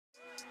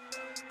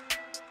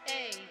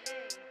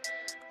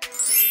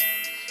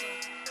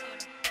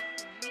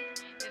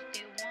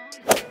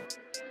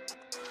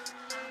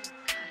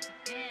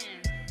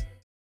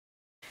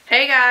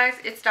guys,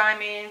 it's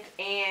Diamond,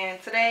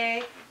 and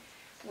today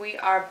we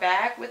are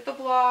back with the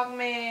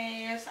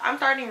Vlogmas. I'm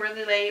starting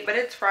really late, but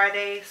it's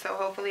Friday, so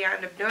hopefully I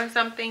end up doing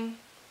something.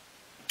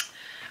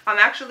 I'm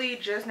actually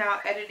just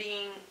now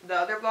editing the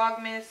other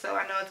Vlogmas, so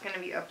I know it's going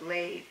to be up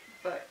late,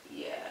 but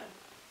yeah.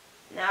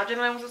 Now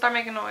Jenna wants to start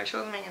making noise. She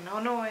wasn't making no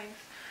noise.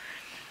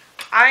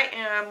 I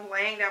am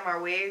laying down my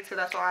wig, so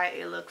that's why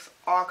it looks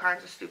all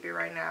kinds of stupid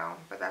right now,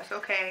 but that's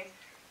okay.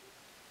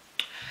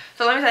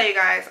 So let me tell you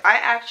guys, I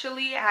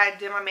actually had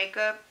did my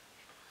makeup.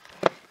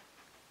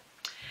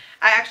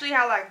 I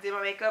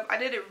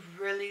did it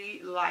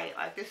really light.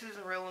 Like, this is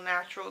a real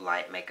natural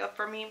light makeup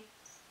for me.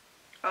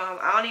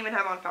 I don't even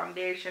have on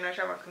foundation. I just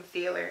have on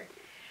concealer.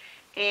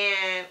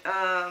 And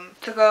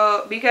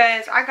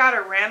because I got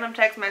a random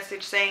text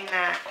message saying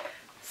that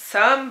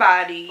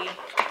somebody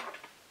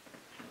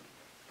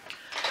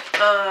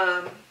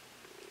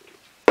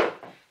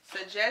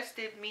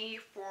suggested me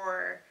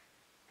for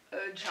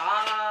a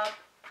job,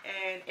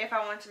 and if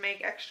I want to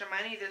make extra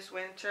money this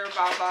winter,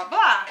 blah blah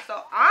blah.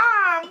 So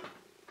I'm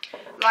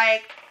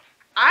like,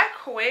 I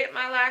quit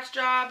my last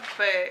job,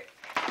 but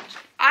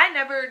I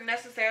never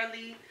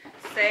necessarily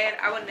said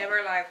I would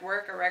never like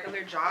work a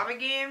regular job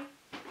again.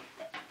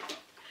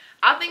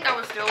 I think I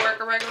would still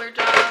work a regular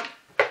job.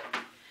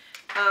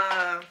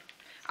 I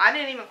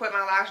didn't even quit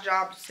my last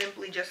job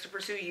simply just to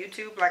pursue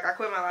YouTube. Like, I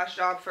quit my last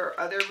job for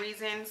other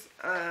reasons.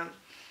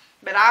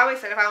 But I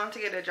always said if I want to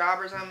get a job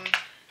or something,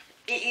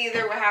 it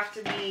either would have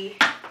to be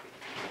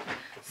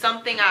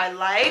something I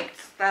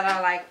liked, that I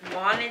like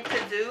wanted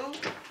to do,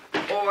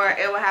 or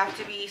it would have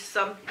to be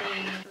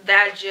something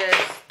that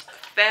just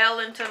fell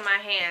into my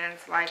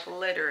hands, like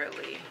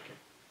literally.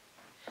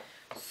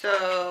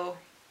 So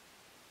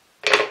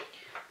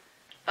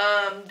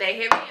they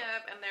hit me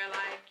up and they're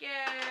like,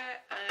 yeah,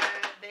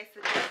 they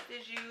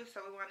suggested you,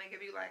 so we want to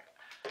give you like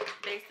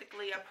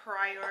basically a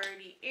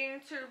priority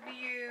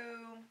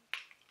interview,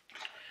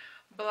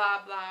 blah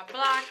blah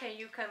blah, can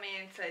you come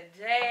in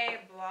today,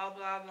 blah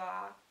blah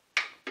blah.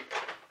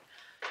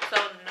 So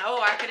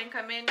no, I couldn't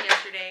come in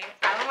yesterday.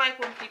 I don't like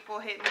when people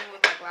hit me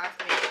with like last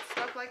minute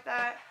stuff like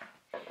that.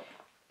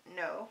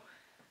 No.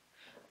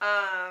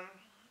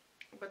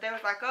 But they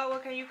was like, oh, well,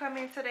 can you come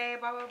in today,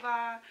 blah blah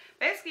blah,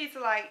 basically to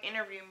like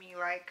interview me.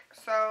 Like,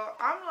 so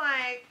I'm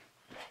like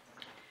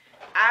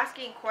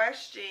asking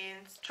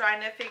questions,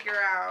 trying to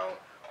figure out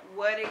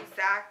what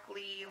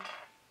exactly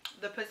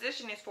the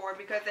position is for,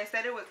 because they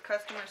said it was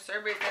customer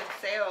service and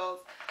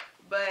sales,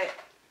 but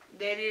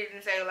they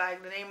didn't say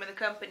like the name of the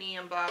company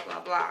and blah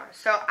blah blah.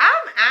 So I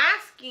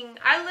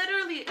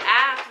literally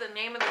asked the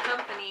name of the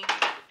company,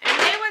 and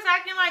they was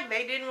acting like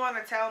they didn't want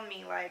to tell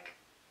me, like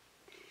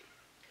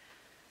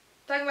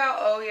talking about,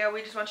 oh yeah,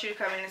 we just want you to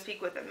come in and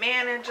speak with the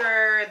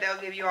manager, they'll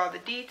give you all the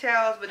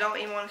details, but don't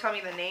even want to tell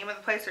me the name of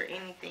the place or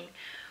anything.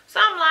 So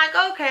I'm like,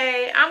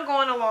 okay, I'm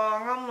going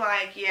along. I'm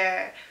like,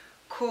 yeah,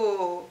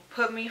 cool,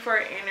 put me for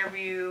an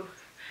interview.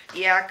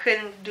 Yeah, I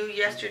couldn't do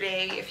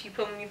yesterday. If you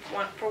put me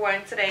for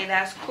one today,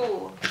 that's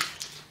cool.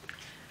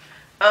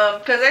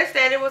 Because they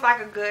said it was like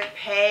a good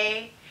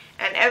pay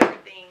and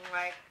everything.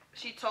 Like,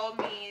 she told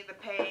me the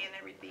pay and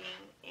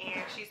everything,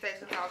 and she said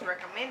since I was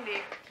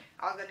recommended,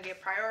 I was gonna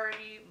get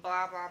priority,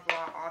 blah blah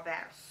blah, all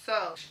that.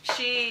 So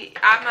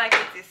I'm like,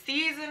 is it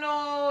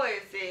seasonal?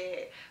 Is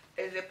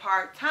it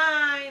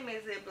part-time?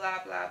 Is it blah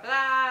blah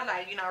blah?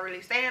 Like, you're not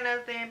really saying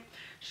nothing.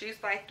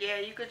 She's like, yeah,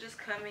 you could just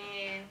come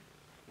in,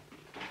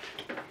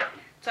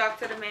 talk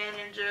to the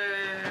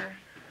manager.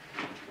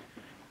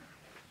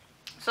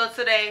 So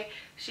today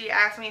she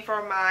asked me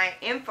for my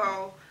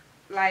info,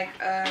 like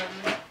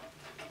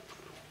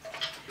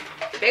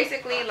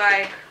basically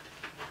like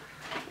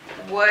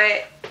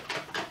what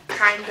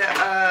kind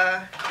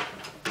of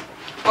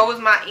what was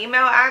my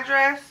email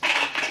address,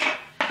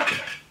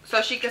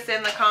 so she could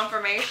send the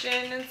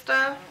confirmation and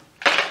stuff.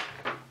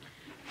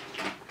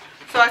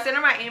 So I sent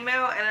her my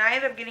email, and I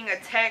ended up getting a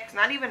text,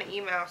 not even an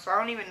email, so I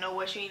don't even know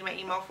what she needed my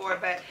email for,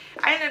 but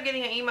I ended up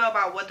getting an email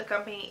about what the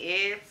company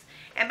is.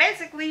 And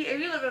basically, if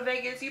you live in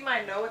Vegas, you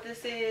might know what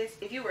this is.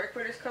 If you work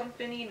for this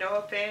company, no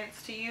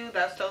offense to you,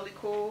 that's totally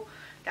cool.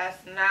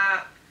 It's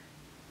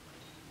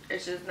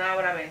just not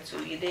what I'm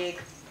into, you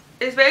dig?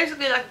 It's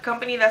basically like a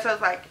company that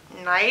sells like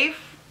knife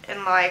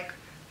and like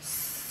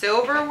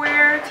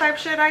silverware type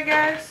shit, I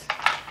guess.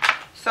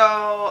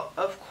 So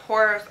of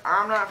course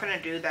I'm not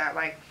gonna do that.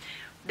 Like,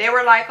 they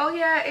were like, oh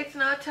yeah, it's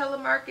not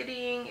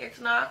telemarketing, it's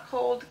not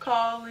cold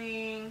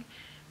calling,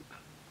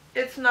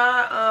 it's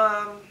not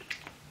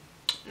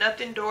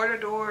nothing door to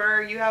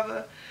door. You have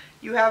a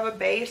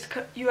base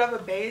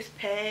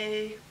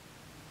pay.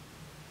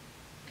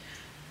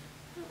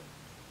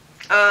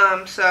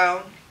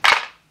 So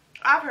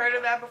I've heard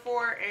of that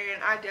before,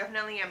 and I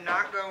definitely am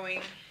not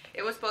going.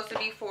 It was supposed to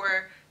be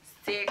for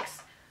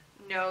 6.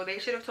 No, they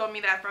should have told me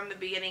that from the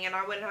beginning, and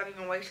I wouldn't have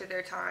even wasted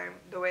their time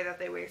the way that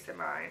they wasted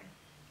mine.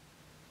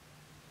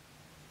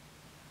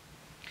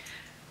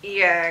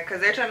 Yeah,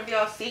 because they're trying to be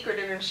all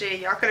secretive and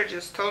shit. Y'all could have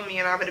just told me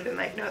and I would have been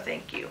like, no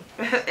thank you.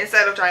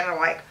 Instead of trying to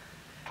like,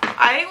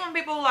 I hate when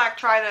people like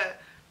try to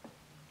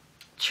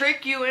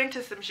trick you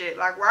into some shit.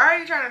 Like, why are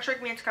you trying to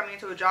trick me into coming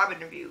into a job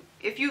interview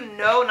if you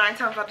know 9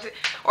 times out of 10,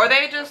 or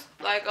they just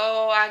like,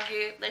 oh,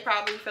 they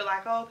probably feel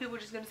like, oh, people are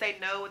just gonna say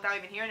no without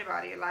even hearing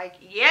about it. Like,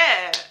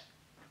 yeah,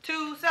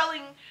 to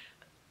selling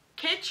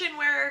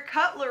kitchenware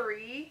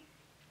cutlery,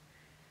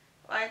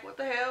 like, what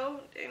the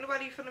hell? Ain't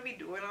nobody finna be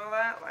doing all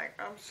that. Like,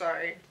 I'm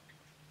sorry.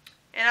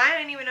 And I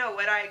didn't even know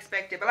what I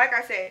expected, but like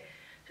I said,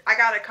 I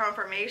got a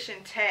confirmation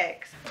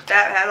text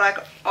that had like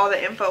all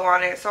the info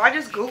on it, so I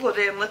just googled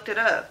it and looked it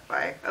up.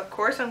 Like, of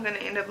course I'm gonna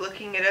end up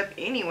looking it up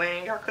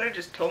anyway. Y'all could have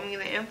just told me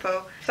the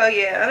info. So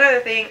yeah,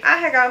 another thing, I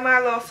had got my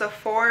little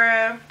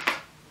Sephora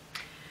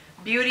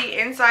beauty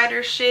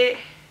insider shit,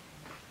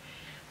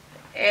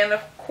 and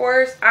of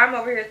course I'm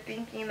over here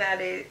thinking that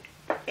it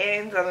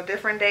ends on a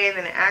different day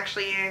than it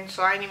actually ends,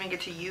 so I didn't even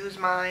get to use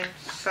mine.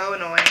 So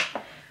annoying.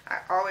 I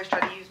always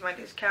try to use my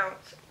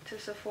discounts to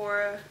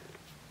Sephora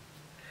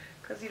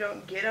because you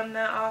don't get them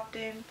that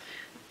often.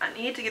 I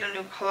need to get a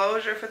new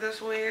closure for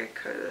this wig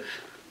because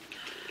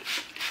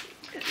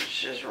it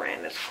just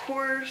ran its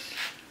course.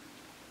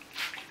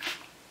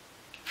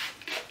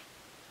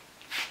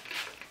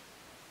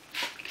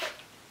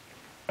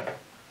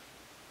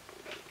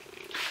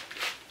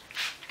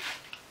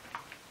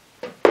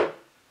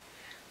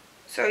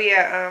 So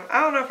yeah,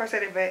 I don't know if I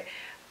said it, but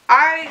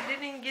I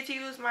didn't get to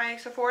use my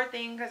Sephora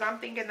thing because I'm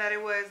thinking that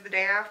it was the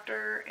day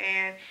after,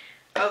 and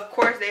of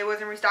course they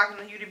wasn't restocking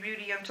the Huda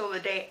Beauty until the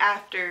day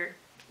after.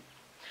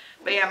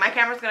 But yeah, my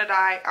camera's gonna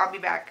die. I'll be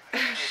back.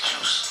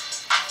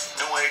 Juice.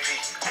 No AP.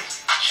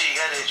 She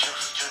got that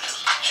juice.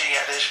 She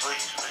got that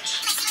squeeze.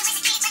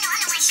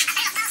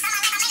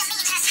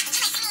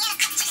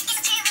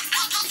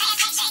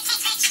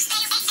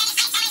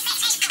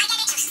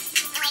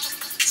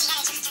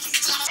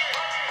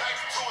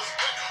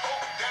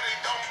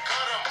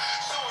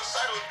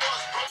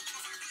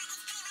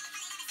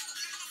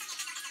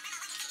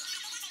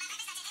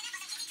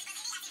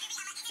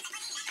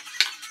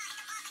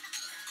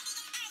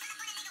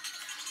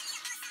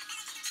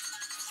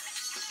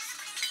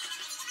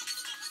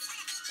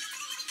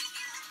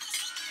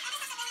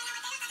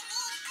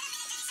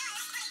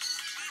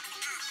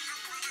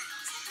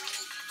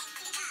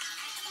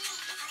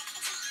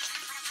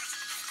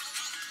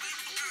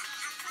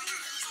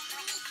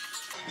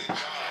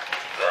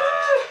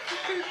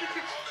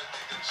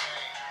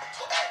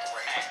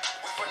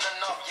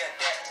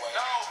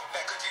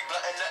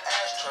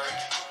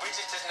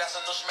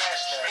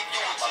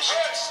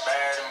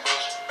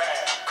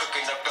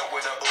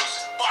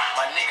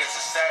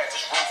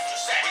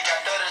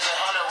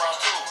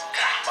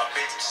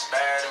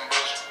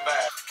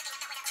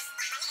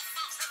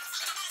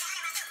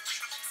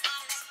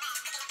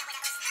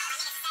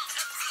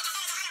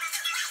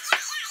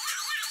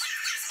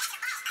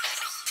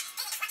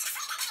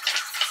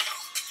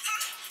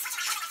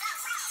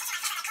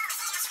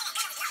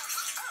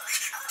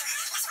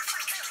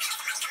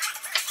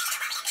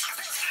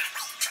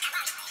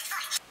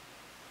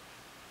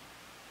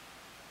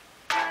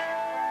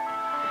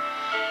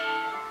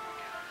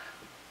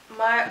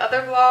 My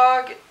other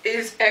vlog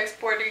is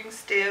exporting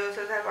still,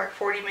 so it has like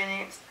 40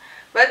 minutes.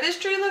 But this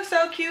tree looks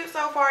so cute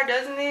so far,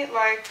 doesn't it?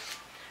 Like,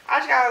 I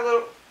just got a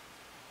little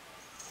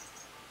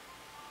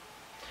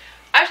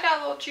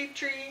cheap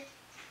tree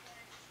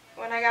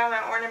when I got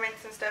my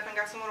ornaments and stuff, and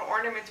got some little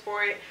ornaments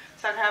for it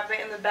so I can have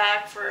it in the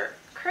back for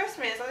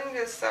Christmas. I think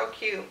it's so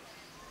cute.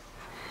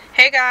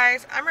 Hey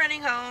guys, I'm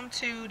running home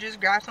to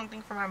just grab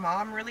something for my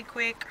mom really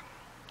quick.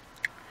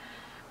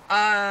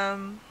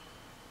 But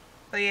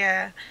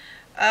yeah.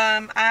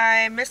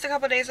 I missed a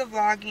couple days of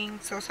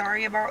vlogging, so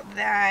sorry about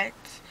that.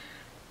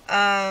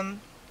 But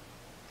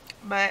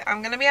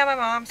I'm gonna be at my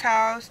mom's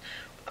house.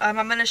 I'm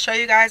gonna show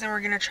you guys, and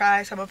we're gonna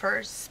try some of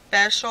her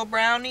special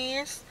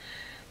brownies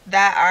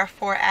that are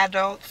for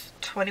adults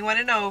 21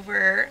 and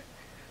over.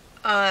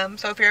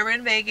 So if you're ever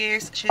in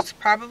Vegas, she's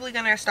probably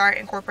gonna start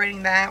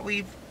incorporating that.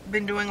 We've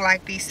been doing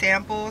like these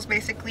samples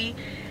basically,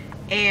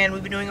 and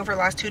we've been doing them for the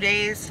last 2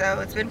 days,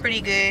 so it's been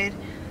pretty good.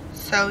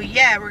 So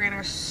yeah, we're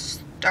gonna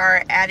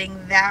start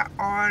adding that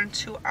on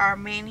to our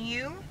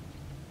menu.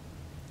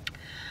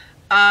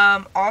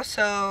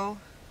 Also,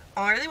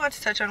 I really want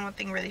to touch on one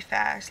thing really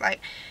fast.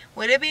 Like,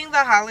 with it being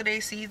the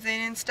holiday season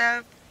and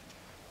stuff,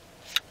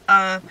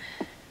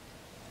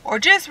 or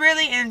just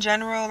really in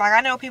general, like,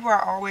 I know people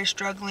are always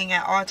struggling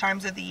at all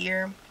times of the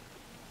year.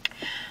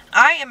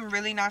 I am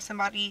really not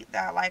somebody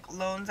that like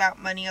loans out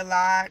money a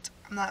lot.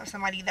 I'm not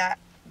somebody that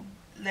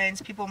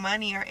lends people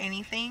money or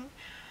anything.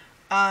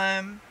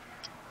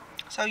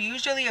 So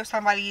usually if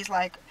somebody's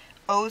like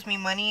owes me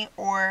money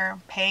or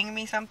paying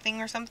me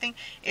something or something,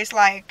 it's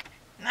like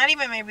not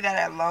even maybe that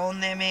I loan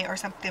them it or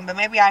something, but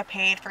maybe I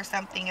paid for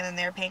something and then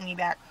they're paying me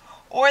back,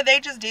 or they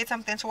just did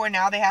something to where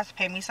now they have to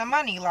pay me some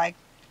money. Like,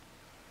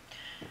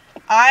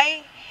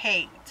 I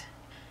hate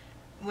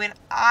when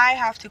I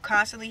have to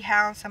constantly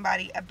hound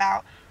somebody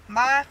about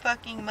my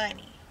fucking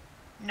money.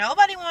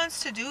 Nobody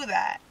wants to do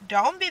that.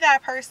 Don't be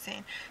that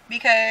person,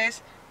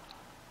 because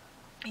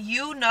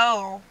you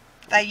know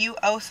that you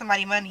owe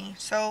somebody money,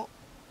 so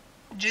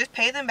just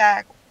pay them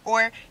back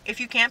Or if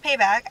you can't pay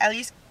back, at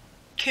least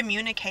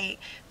communicate.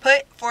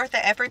 Put forth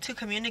the effort to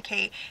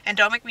communicate, and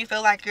don't make me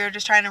feel like you're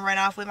just trying to run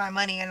off with my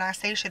money and not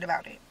say shit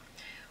about it.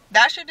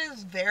 That shit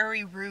is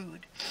very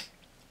rude.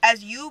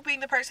 As you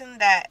being the person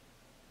that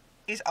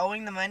is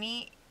owing the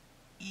money,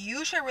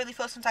 you should really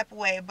feel some type of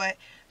way, but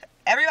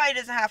everybody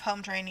doesn't have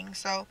home training,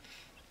 so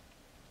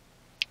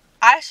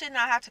I should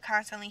not have to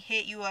constantly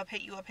hit you up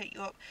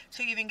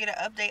to even get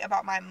an update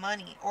about my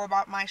money or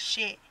about my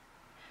shit.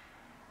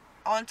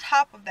 On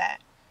top of that,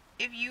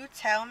 if you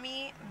tell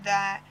me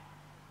that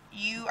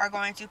you are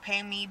going to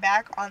pay me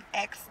back on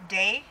X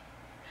day,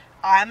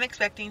 I'm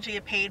expecting to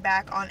get paid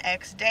back on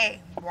X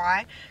day.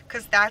 Why?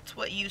 Because that's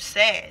what you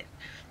said.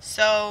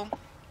 So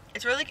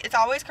it's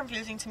always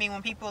confusing to me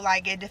when people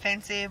like get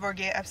defensive or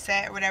get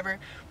upset or whatever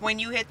when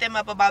you hit them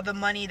up about the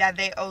money that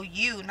they owe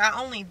you. Not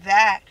only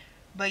that,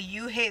 but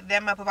you hit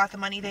them up about the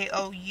money they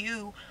owe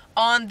you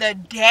on the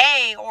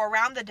day or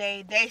around the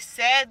day they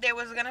said they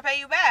was gonna pay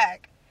you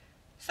back.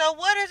 So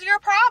what is your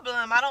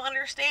problem? I don't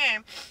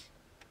understand.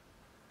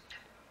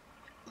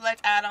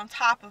 Let's add on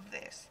top of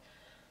this.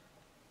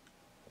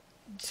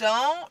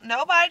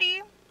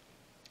 Nobody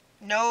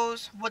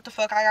knows what the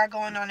fuck I got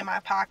going on in my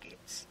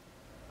pockets.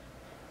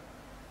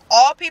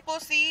 All people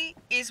see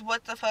is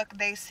what the fuck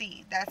they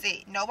see. That's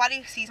it.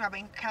 Nobody sees my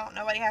bank account.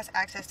 Nobody has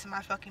access to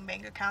my fucking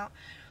bank account.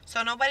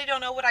 So nobody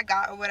don't know what I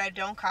got or what I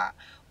don't got.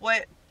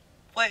 What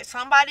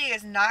somebody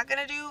is not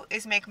going to do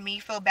is make me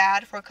feel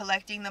bad for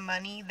collecting the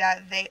money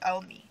that they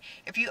owe me.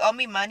 If you owe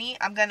me money,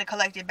 I'm going to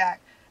collect it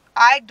back.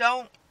 I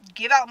don't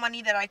give out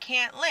money that I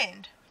can't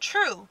lend.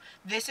 True.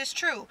 This is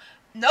true.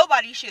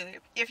 Nobody should.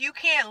 If you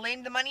can't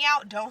lend the money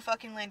out, don't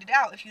fucking lend it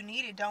out. If you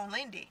need it, don't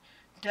lend it.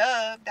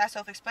 Duh, that's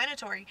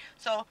self-explanatory.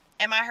 So,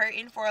 am I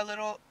hurting for a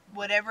little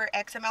whatever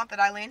X amount that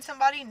I lend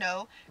somebody?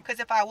 No, because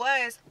if I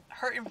was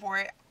hurting for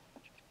it,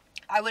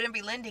 I wouldn't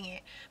be lending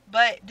it.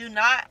 But do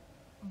not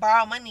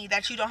borrow money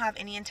that you don't have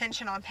any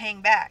intention on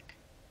paying back.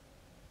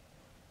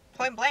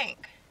 Point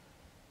blank.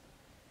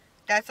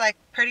 That's like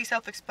pretty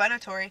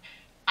self-explanatory.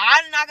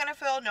 I'm not gonna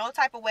feel no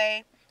type of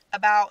way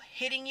about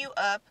hitting you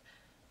up,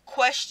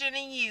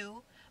 questioning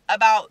you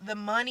about the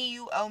money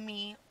you owe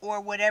me or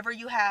whatever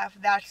you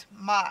have that's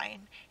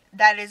mine,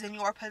 that is in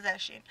your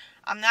possession.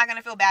 I'm not going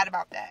to feel bad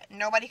about that.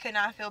 Nobody can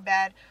make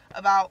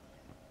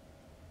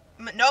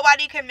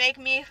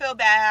me feel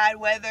bad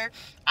whether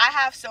I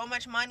have so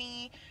much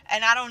money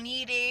and I don't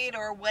need it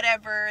or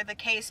whatever the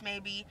case may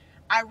be.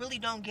 I really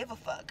don't give a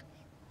fuck.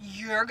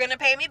 You're going to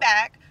pay me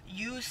back.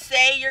 You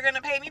say you're going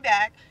to pay me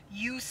back.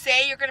 You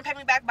say you're going to pay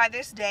me back by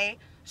this day.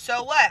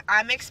 So what?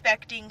 I'm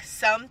expecting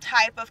some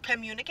type of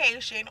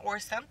communication or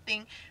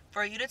something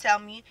for you to tell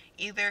me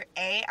either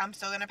A, I'm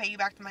still going to pay you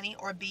back the money,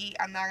 or B,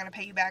 I'm not going to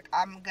pay you back.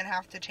 I'm going to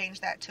have to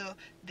change that to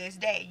this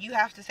day. You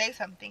have to say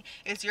something.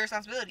 It's your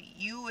responsibility.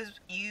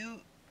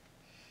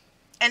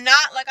 And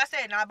not, like I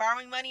said, not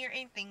borrowing money or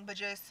anything, but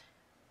just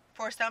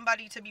for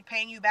somebody to be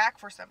paying you back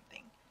for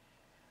something.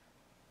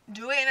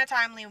 Do it in a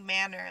timely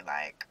manner.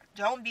 Like,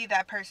 don't be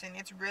that person.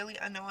 It's really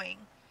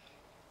annoying.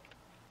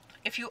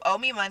 If you owe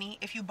me money,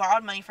 if you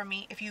borrowed money from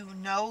me, if you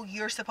know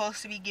you're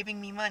supposed to be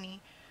giving me money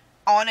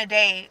on a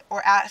day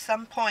or at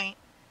some point,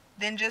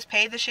 then just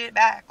pay the shit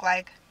back.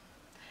 Like,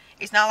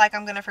 it's not like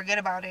I'm going to forget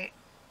about it.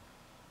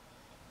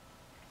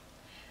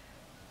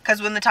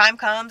 Because when the time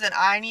comes and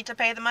I need to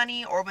pay the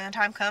money, or when the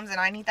time comes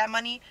and I need that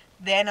money,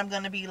 then I'm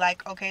going to be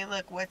like, okay,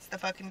 look, what's the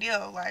fucking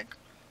deal? Like,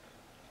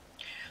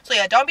 so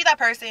yeah, don't be that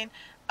person.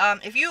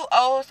 If you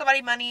owe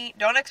somebody money,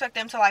 don't expect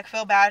them to like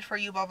feel bad for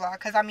you, blah blah,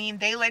 because I mean,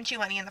 they lent you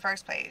money in the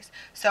first place.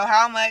 So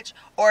how much,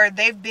 or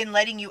they've been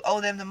letting you owe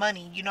them the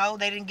money, you know,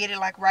 they didn't get it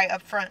like right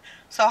up front.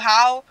 So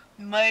how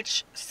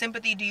much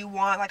sympathy do you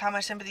want? Like, how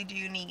much sympathy do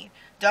you need?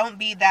 Don't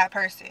be that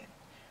person.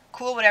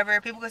 Cool,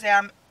 whatever. People can say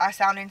I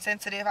sound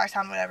insensitive, I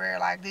sound whatever.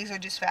 Like, these are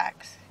just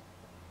facts.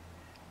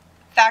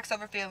 Facts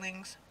over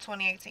feelings,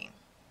 2018.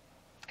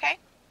 Okay?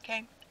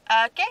 Thanks.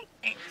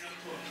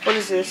 What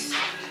is this?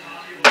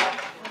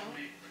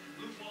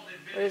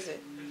 What is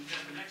it?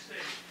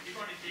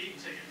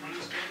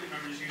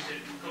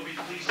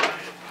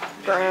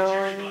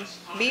 Ground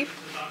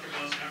beef?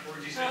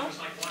 Huh?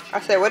 I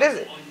said, what is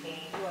it?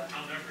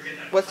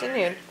 What's in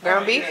here?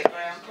 Ground beef?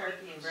 Ground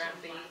turkey and ground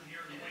beef.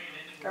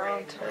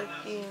 Ground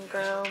turkey and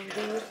ground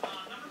beef.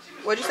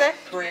 What'd you say?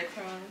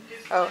 Breadcrumbs.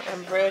 Oh,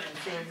 and bread.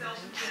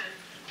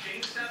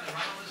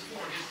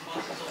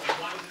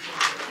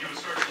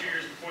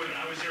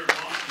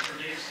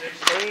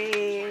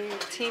 Hey,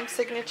 Team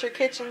Signature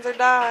Kitchens or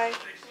die.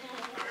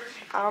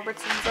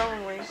 Albertsons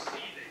only.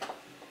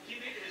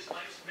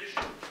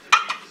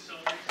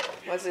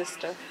 What's this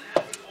stuff?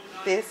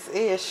 This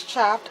is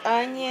chopped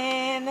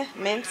onion,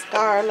 minced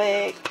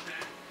garlic,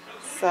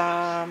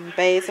 some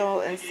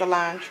basil and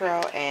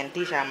cilantro, and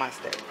Dijon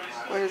mustard.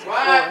 What is it for?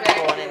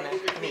 Going in the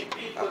meat.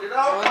 Oh,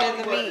 going in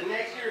the meat.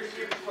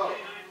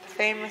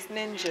 Famous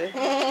ninja.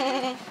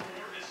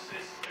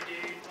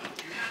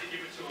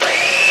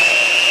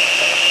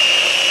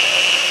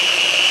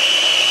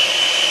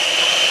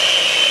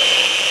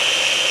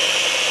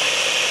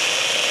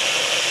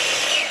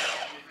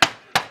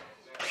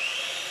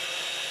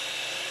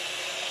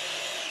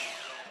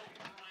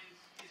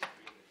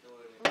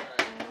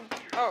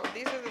 Oh,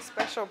 these are the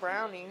special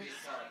brownies.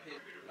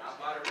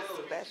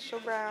 Special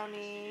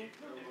brownie.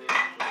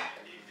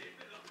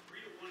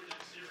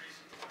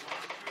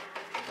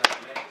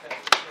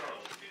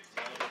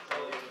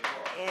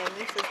 And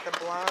this is the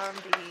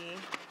blondie.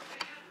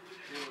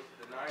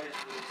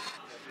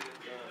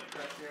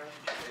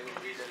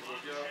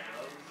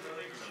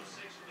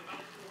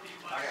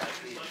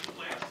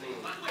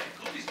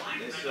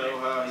 They show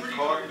how he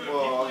caught the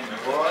ball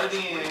right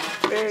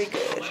in. Very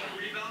good.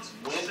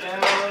 Went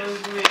down on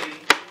his knee.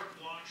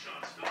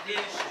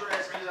 Didn't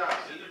stretch it out.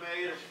 He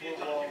made a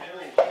football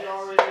move. He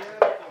already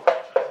had a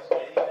football.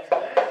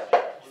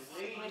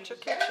 Signature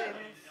Kitchens.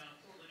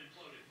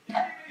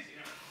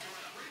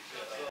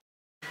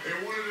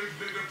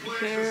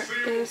 Here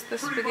is the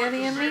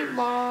spaghetti and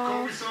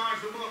meatballs. Kobe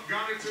sized him up,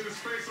 got into the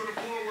space on the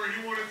floor where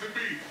he wanted to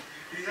be.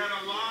 He had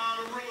a lot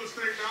of real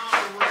estate to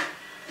operate.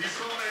 He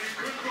saw that he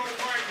couldn't go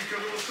right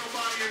because there was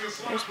somebody in the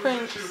slot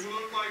position who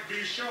looked like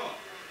B. Shaw.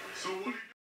 So what he